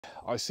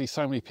I see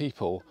so many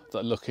people that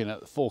are looking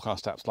at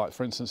forecast apps, like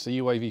for instance the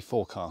UAV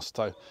forecast.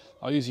 So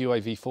I use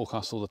UAV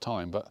forecast all the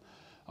time, but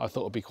I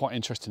thought it'd be quite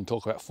interesting to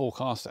talk about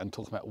forecast and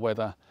talk about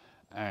weather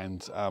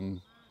and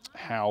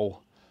how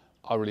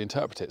I really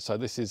interpret it. So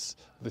this is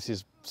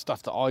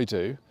stuff that I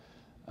do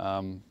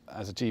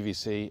as a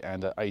GVC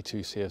and a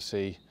A2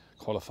 CFC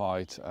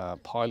qualified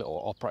pilot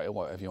or operator,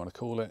 whatever you want to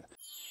call it.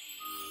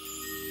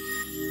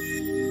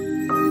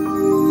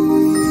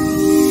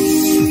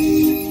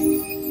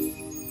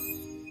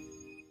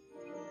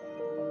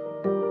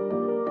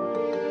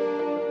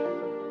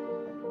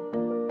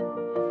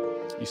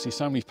 You see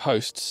so many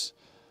posts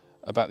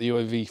about the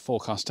UAV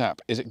forecast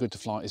app. Is it good to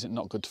fly? Is it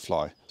not good to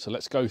fly? So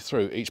let's go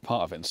through each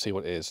part of it and see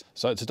what it is.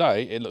 So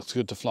today it looks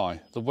good to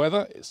fly. The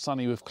weather is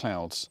sunny with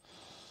clouds.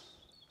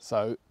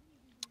 So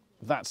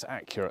that's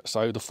accurate.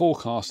 So the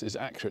forecast is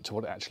accurate to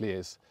what it actually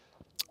is.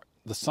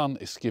 The sun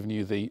is giving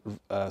you the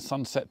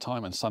sunset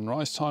time and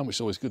sunrise time, which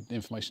is always good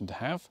information to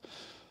have.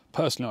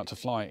 Personally, I like to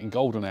fly in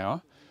golden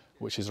hour,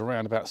 which is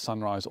around about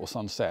sunrise or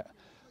sunset.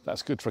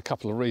 That's good for a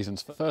couple of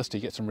reasons. Firstly,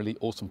 you get some really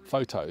awesome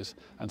photos,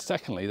 and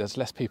secondly, there's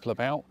less people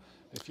about.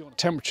 If you want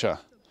temperature,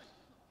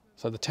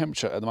 so the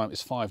temperature at the moment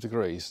is 5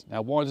 degrees.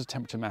 Now, why does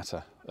temperature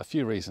matter? A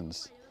few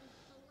reasons.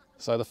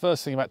 So the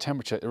first thing about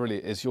temperature really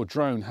is your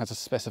drone has a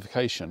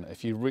specification.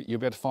 You'll be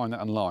able to find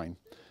that online,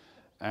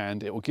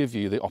 and it will give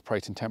you the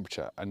operating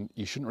temperature, and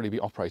you shouldn't really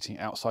be operating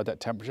outside that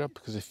temperature,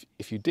 because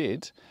if you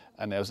did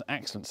and there was an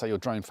accident, say your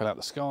drone fell out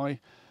the sky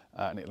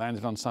and it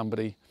landed on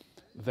somebody,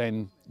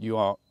 then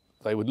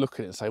they would look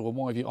at it and say, well,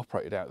 why have you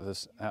operated out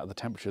of the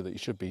temperature that you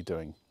should be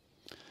doing?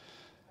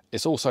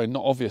 It's also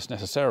not obvious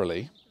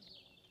necessarily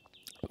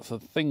for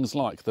things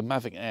like the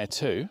Mavic Air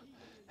 2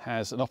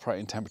 has an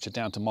operating temperature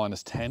down to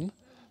 -10.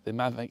 The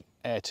Mavic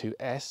Air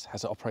 2S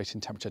has an operating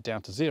temperature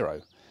down to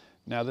 0.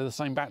 Now, they're the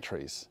same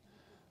batteries.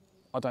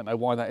 I don't know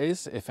why that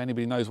is. If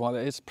anybody knows why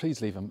that is, please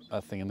leave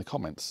a thing in the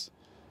comments.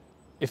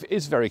 If it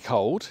is very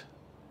cold,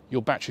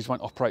 your batteries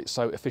won't operate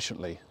so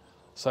efficiently.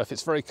 So if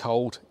it's very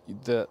cold,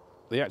 the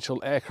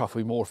actual aircraft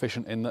will be more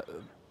efficient in that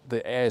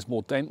the air is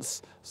more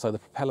dense, so the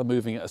propeller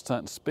moving at a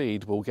certain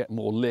speed will get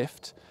more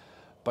lift,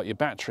 but your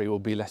battery will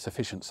be less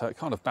efficient. So it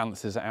kind of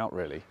balances it out,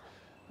 really.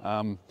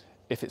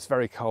 If it's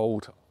very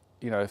cold,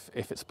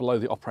 if it's below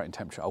the operating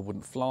temperature, I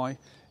wouldn't fly.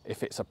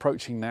 If it's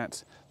approaching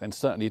that, then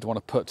certainly you'd want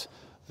to put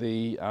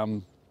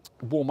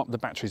warm up the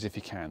batteries if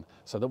you can,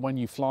 so that when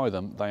you fly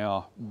them, they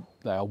are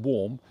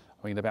warm.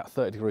 I mean, about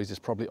 30 degrees is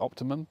probably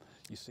optimum.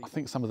 I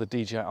think some of the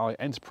DJI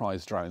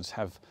Enterprise drones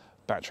have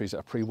batteries that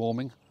are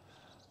pre-warming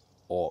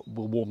or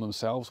will warm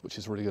themselves, which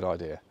is a really good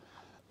idea.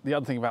 The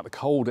other thing about the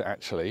cold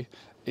actually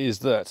is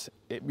that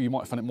you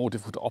might find it more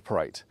difficult to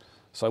operate.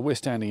 So we're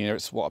standing here,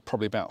 it's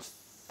probably about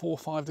 4 or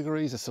 5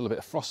 degrees, there's still a bit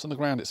of frost on the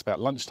ground, it's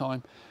about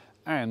lunchtime,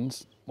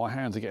 and my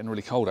hands are getting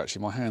really cold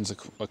actually. My hands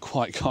are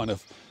quite kind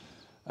of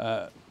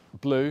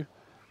blue,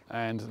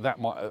 and that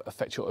might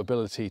affect your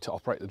ability to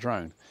operate the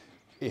drone.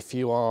 If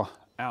you are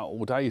out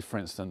all day, for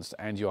instance,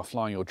 and you are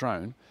flying your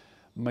drone,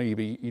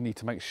 maybe you need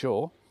to make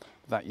sure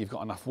that you've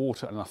got enough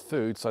water and enough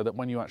food so that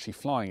when you're actually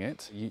flying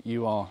it,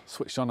 you are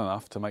switched on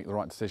enough to make the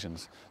right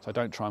decisions. So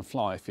don't try and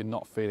fly if you're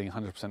not feeling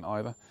 100%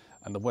 either,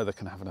 and the weather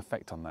can have an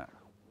effect on that.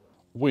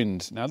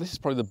 Wind. Now this is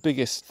probably the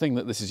biggest thing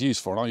that this is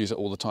used for, and I use it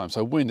all the time.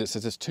 So wind, it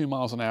says it's 2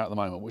 miles an hour at the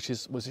moment, which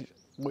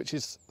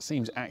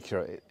seems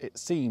accurate. It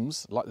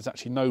seems like there's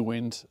actually no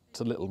wind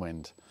to little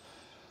wind.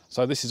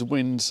 So this is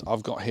wind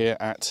I've got here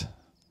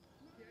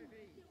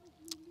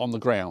on the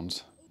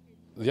ground.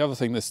 The other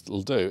thing this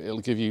will do, it'll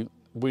give you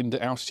wind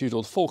at altitude,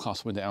 or the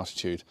forecast wind at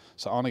altitude.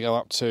 So I'm going to go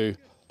up to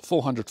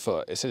 400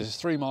 foot. It says it's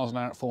 3 miles an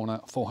hour at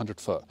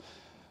 400 foot.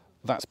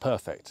 That's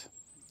perfect.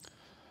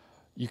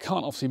 You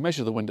can't obviously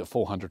measure the wind at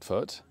 400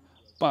 foot,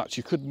 but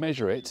you could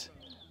measure it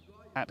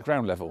at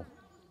ground level.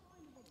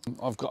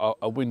 I've got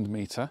a wind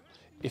meter.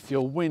 If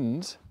your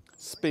wind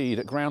speed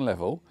at ground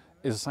level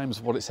is the same as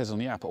what it says on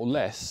the app or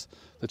less,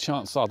 the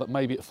chances are that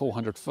maybe at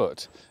 400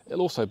 foot,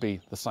 it'll also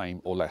be the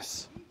same or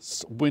less.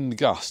 Wind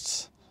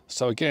gusts.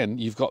 So again,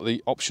 you've got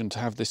the option to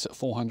have this at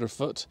 400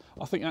 foot.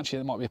 I think actually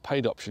it might be a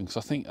paid option, because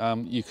I think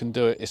you can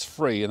do it, it's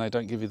free and they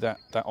don't give you that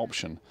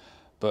option.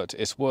 But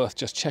it's worth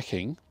just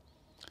checking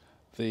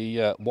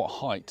what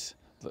height,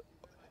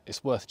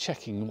 it's worth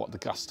checking what the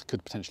gust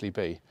could potentially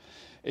be.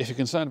 If you're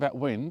concerned about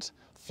wind,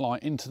 fly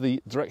into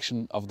the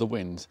direction of the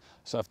wind.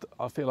 So if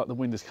I feel like the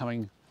wind is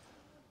coming,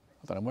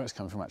 I don't know where it's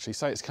coming from actually,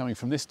 say it's coming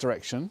from this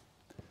direction.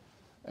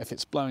 If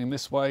it's blowing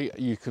this way,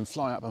 you can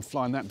fly up and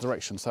fly in that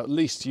direction. So at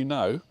least you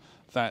know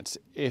that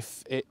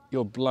if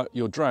your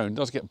drone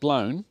does get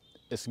blown,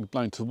 it's going to be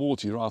blown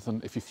towards you, rather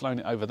than if you've flown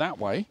it over that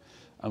way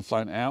and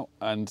flown it out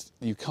and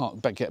you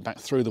can't get back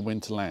through the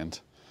wind to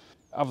land.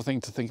 Other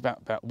thing to think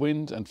about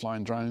wind and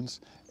flying drones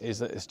is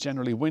that it's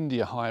generally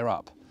windier higher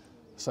up.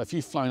 So if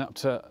you've flown up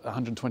to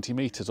 120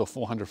 meters or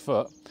 400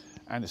 foot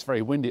and it's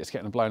very windy, it's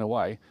getting blown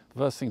away, the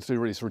first thing to do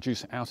really is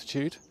reduce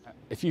altitude.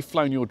 If you've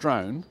flown your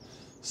drone,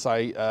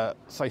 say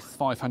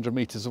 500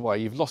 meters away,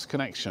 you've lost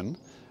connection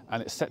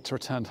and it's set to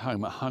return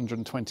home at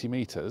 120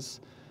 meters,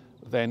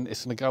 then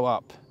it's going to go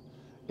up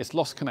it's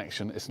lost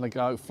connection, it's going to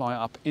go fly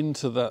up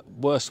into the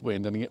worst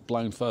wind and get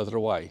blown further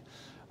away.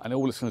 And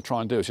all it's going to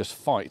try and do is just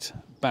fight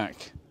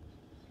back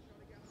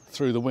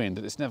through the wind,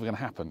 and it's never going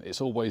to happen.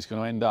 It's always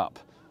going to end up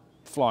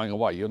flying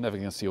away. You're never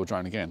going to see your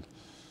drone again.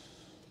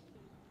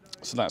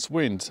 So that's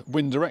wind.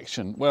 Wind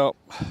direction, well,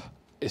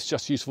 it's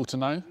just useful to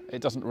know.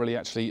 It doesn't really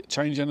actually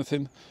change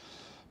anything.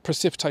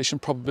 Precipitation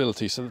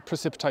probability, so the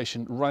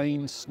precipitation,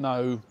 rain,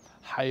 snow,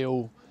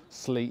 hail,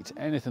 sleet,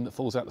 anything that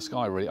falls out of the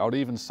sky really. I would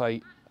even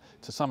say,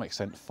 to some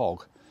extent,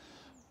 fog.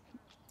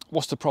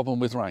 What's the problem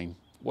with rain?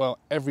 Well,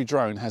 every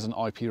drone has an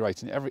IP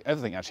rating.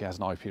 Everything actually has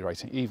an IP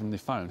rating. Even the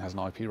phone has an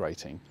IP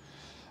rating,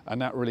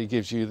 and that really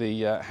gives you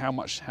the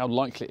how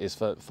likely it is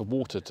for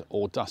water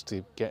or dust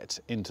to get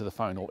into the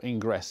phone or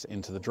ingress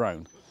into the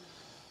drone.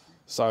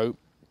 So,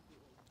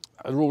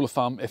 a rule of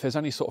thumb: if there's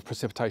any sort of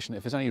precipitation,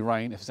 if there's any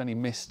rain, if there's any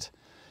mist,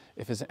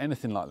 if there's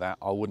anything like that,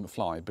 I wouldn't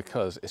fly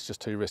because it's just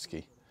too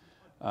risky.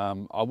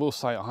 I will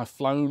say I have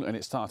flown and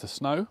it started to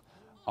snow.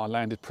 I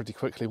landed pretty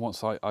quickly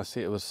once I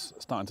see it was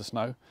starting to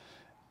snow.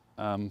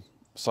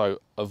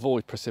 So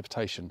avoid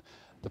precipitation.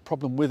 The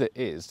problem with it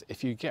is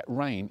if you get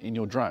rain in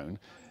your drone,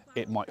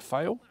 it might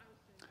fail.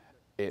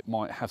 It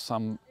might have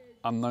some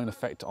unknown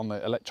effect on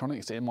the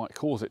electronics. It might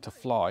cause it to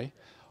fly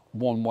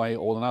one way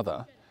or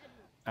another,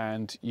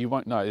 and you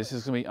won't know. This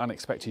is going to be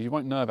unexpected. You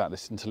won't know about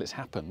this until it's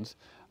happened,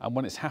 and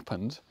when it's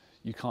happened,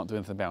 you can't do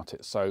anything about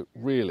it. So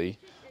really,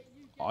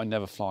 I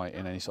never fly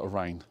in any sort of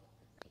rain.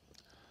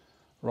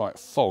 Right,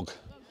 fog.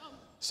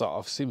 So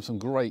I've seen some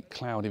great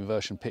cloud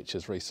inversion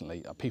pictures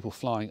recently, people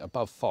flying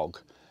above fog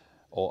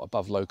or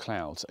above low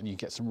clouds, and you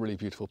get some really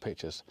beautiful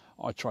pictures.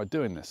 I tried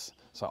doing this,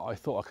 so I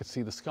thought I could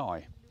see the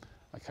sky.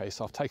 Okay,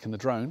 so I've taken the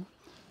drone,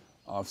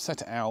 I've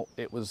set it out.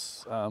 It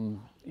was,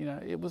 you know,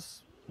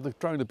 the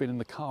drone had been in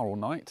the car all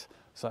night,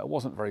 so it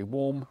wasn't very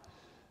warm.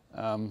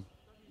 The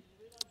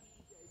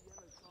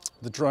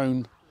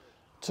drone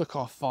took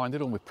off fine,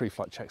 did all my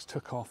pre-flight checks,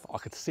 took off. I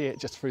could see it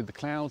just through the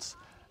clouds,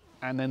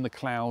 and then the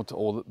cloud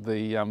or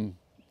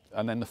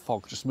and then the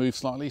fog just moved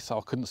slightly, so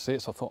I couldn't see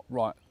it. So I thought,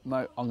 right,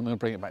 no, I'm going to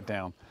bring it back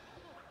down.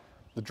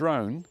 The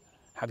drone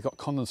had got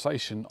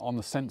condensation on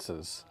the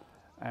sensors,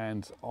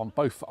 and on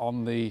both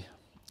on the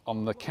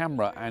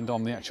camera and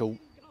on the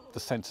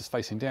sensors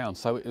facing down.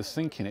 So it was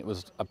thinking it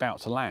was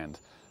about to land.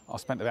 I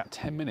spent about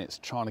 10 minutes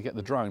trying to get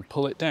the drone,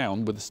 pull it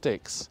down with the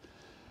sticks,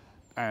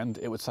 and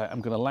it would say,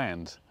 I'm going to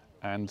land.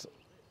 And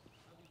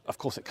of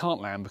course it can't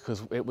land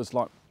because it was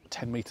like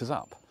 10 meters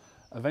up.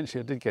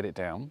 Eventually I did get it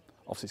down.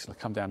 Obviously it's going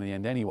to come down in the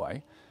end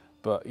anyway,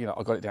 but you know,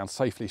 I got it down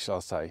safely, shall I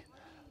say.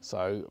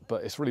 So,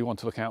 but it's really one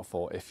to look out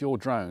for. If your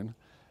drone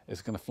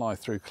is going to fly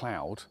through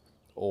cloud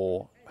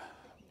or,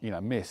 you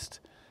know, mist,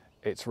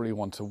 it's really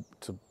one to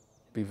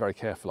be very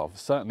careful of.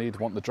 Certainly you'd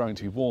want the drone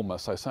to be warmer,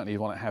 so certainly you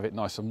want to have it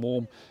nice and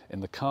warm in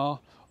the car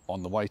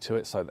on the way to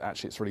it, so that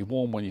actually it's really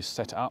warm when you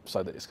set it up,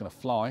 so that it's going to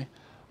fly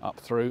up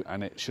through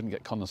and it shouldn't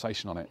get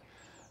condensation on it.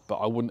 But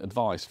I wouldn't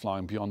advise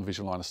flying beyond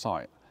visual line of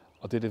sight.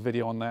 I did a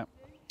video on that.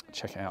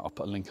 Check it out, I'll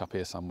put a link up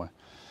here somewhere.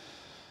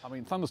 I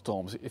mean,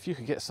 thunderstorms, if you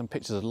could get some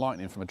pictures of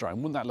lightning from a drone,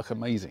 wouldn't that look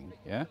amazing,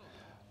 yeah?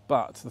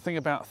 But the thing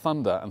about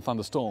thunder and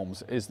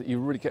thunderstorms is that you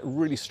really get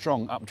really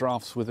strong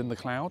updrafts within the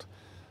cloud.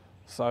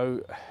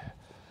 So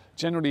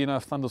generally you know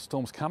if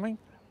thunderstorm's coming,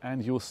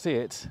 and you'll see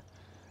it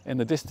in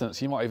the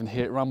distance. You might even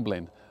hear it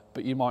rumbling,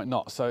 but you might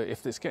not. So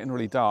if it's getting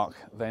really dark,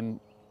 then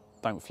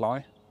don't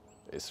fly.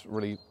 It's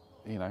really,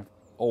 you know,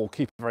 or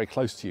keep it very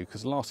close to you,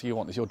 because the last thing you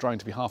want is your drone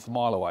to be half a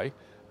mile away.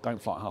 Don't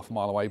fly half a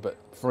mile away, but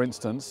for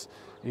instance,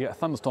 you get a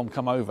thunderstorm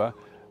come over,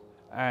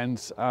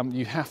 and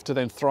you have to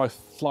then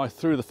fly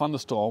through the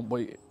thunderstorm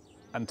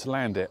and to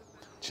land it.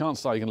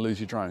 Chances are you're going to lose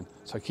your drone,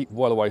 so keep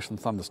well away from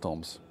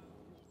thunderstorms.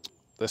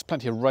 There's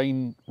plenty of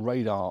rain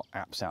radar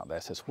apps out there,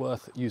 so it's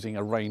worth using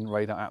a rain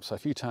radar app. So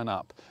if you turn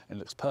up and it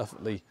looks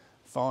perfectly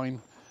fine,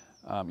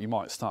 you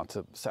might start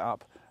to set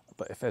up,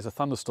 but if there's a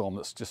thunderstorm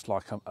that's just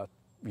like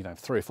you know,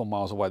 3 or 4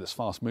 miles away that's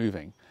fast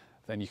moving,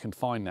 then you can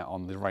find that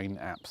on the rain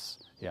apps,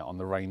 yeah, on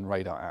the rain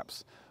radar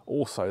apps.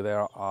 Also,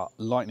 there are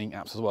lightning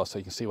apps as well, so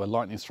you can see where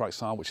lightning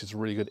strikes are, which is a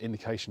really good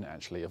indication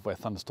actually of where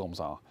thunderstorms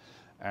are.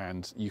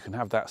 And you can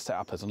have that set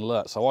up as an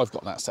alert. So I've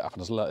got that set up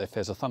as an alert. If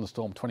there's a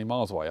thunderstorm 20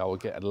 miles away, I will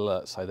get an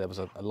alert, so there was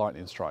a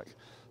lightning strike.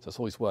 So it's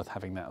always worth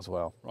having that as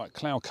well. Right,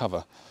 cloud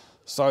cover.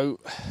 So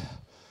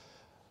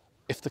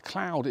if the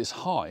cloud is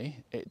high,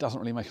 it doesn't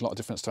really make a lot of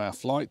difference to our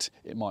flight.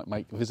 It might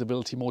make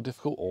visibility more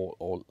difficult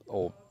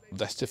or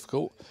less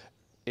difficult.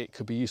 It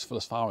could be useful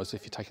as far as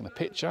if you're taking a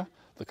picture,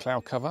 the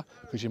cloud cover,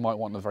 because you might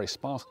want a very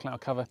sparse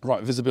cloud cover.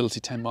 Right, visibility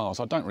 10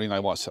 miles. I don't really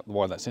know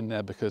why that's in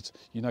there, because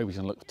you know we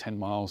can look 10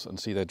 miles and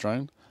see their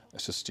drone.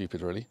 It's just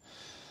stupid, really.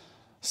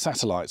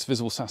 Satellites,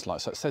 visible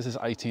satellites. So it says it's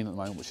 18 at the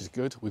moment, which is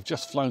good. We've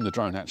just flown the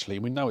drone actually.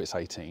 We know it's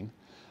 18,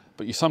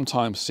 but you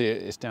sometimes see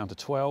it's down to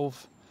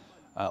 12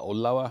 or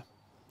lower.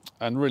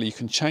 And really you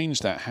can change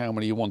that how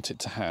many you want it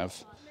to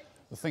have.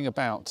 The thing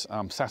about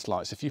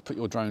satellites, if you put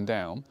your drone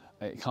down,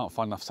 it can't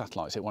find enough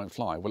satellites, it won't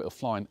fly. Well, it'll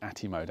fly in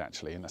Atti mode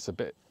actually, and that's a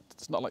bit,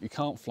 it's not like you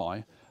can't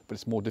fly, but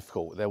it's more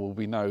difficult. There will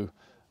be no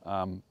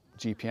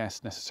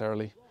GPS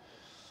necessarily.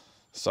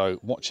 So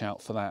watch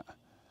out for that.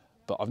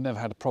 But I've never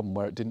had a problem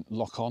where it didn't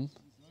lock on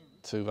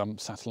to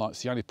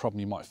satellites. The only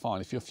problem you might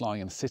find, if you're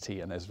flying in a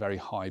city and there's very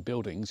high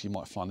buildings, you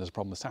might find there's a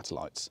problem with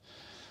satellites.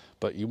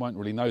 But you won't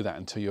really know that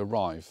until you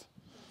arrive.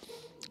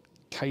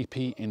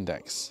 KP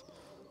index.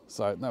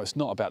 So no, it's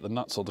not about the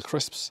nuts or the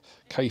crisps.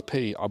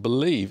 KP, I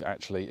believe,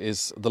 actually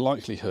is the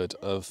likelihood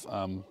of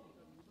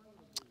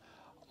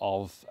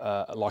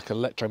like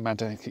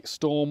electromagnetic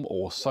storm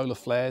or solar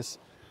flares.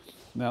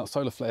 Now,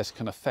 solar flares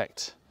can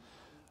affect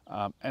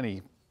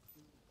any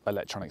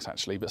electronics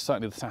actually, but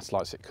certainly the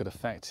satellites it could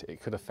affect.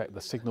 It could affect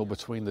the signal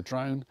between the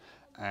drone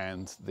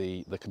and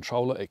the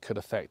controller. It could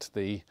affect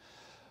the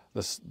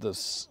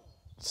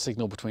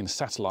signal between the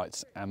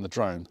satellites and the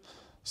drone.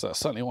 So that's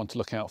certainly one to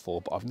look out for,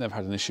 but I've never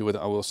had an issue with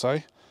it, I will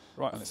say.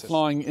 Right, and it's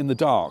flying in the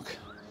dark.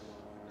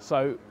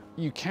 So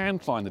you can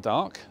fly in the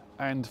dark,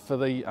 and for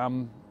the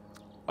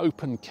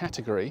open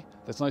category,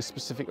 there's no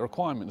specific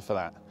requirement for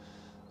that.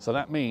 So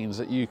that means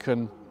that you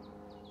can,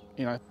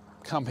 you know,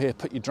 come here,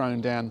 put your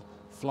drone down,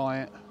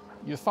 fly it,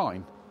 you're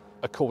fine,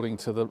 according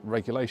to the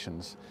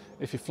regulations.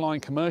 If you're flying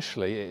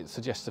commercially, it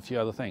suggests a few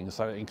other things.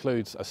 So it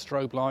includes a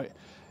strobe light,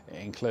 it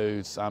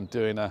includes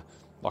doing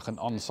like an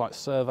on-site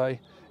survey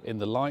in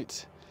the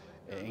light,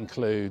 it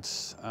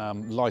includes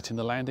light in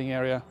the landing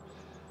area.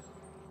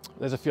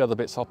 There's a few other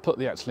bits. I'll put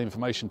the actual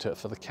information to it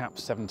for the CAP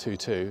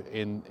 722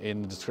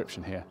 in the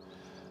description here.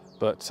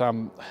 But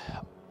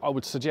I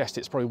would suggest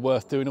it's probably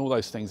worth doing all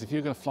those things. If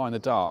you're going to fly in the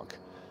dark,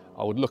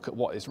 I would look at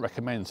what it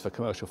recommends for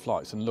commercial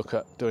flights and look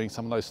at doing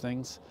some of those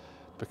things,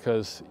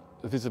 because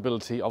the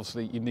visibility,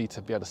 obviously you need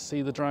to be able to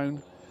see the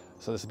drone,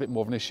 so there's a bit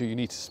more of an issue. You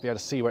need to be able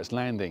to see where it's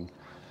landing,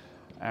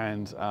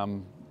 and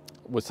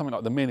with something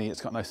like the Mini,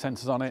 it's got no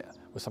sensors on it.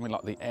 With something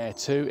like the Air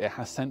 2, it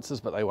has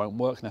sensors, but they won't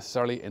work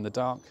necessarily in the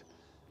dark.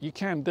 You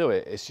can do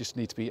it, it's just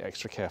need to be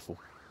extra careful.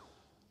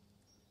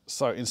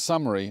 So in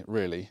summary,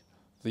 really,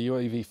 the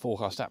UAV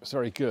forecast app is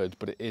very good,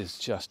 but it is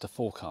just a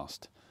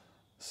forecast.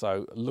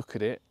 So look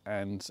at it,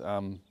 and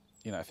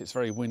you know, if it's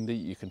very windy,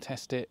 you can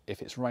test it.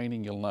 If it's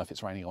raining, you'll know if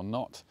it's raining or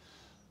not.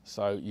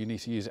 So you need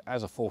to use it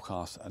as a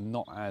forecast and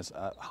not as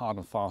a hard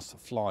and fast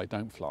fly,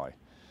 don't fly.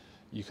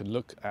 You can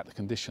look at the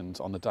conditions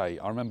on the day.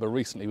 I remember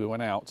recently we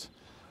went out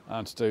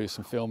to do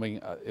some filming.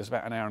 It was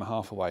about an hour and a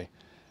half away,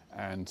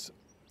 and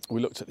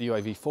we looked at the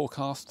UAV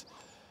forecast,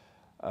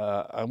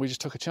 and we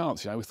just took a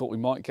chance. You know, we thought we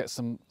might get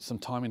some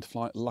time into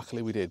flight.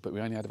 Luckily we did, but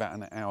we only had about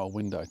an hour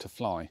window to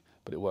fly,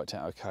 but it worked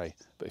out okay.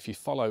 But if you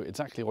follow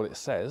exactly what it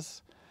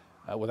says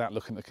without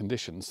looking at the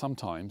conditions,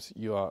 sometimes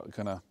you are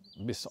going to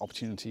miss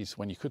opportunities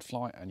when you could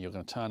fly, and you're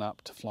going to turn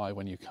up to fly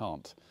when you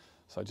can't.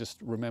 So just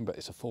remember,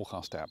 it's a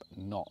forecast app,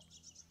 not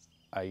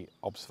a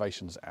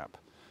observations app.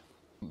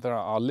 There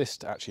are a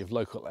list actually of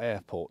local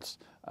airports,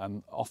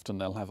 and often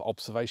they'll have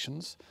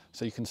observations,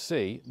 so you can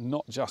see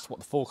not just what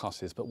the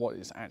forecast is, but what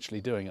it's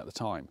actually doing at the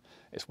time.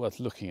 It's worth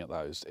looking at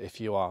those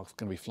if you are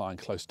going to be flying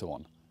close to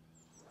one.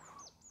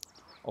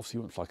 Obviously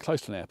you wouldn't fly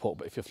close to an airport,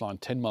 but if you're flying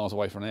 10 miles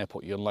away from an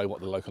airport, you'll know what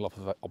the local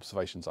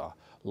observations are,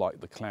 like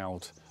the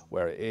cloud,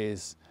 where it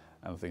is,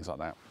 and things like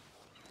that.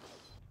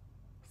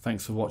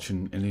 Thanks for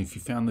watching, and if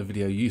you found the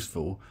video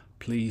useful,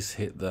 please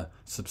hit the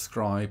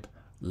subscribe,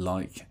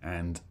 like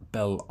and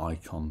bell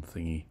icon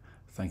thingy.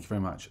 Thank you very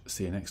much.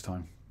 See you next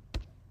time.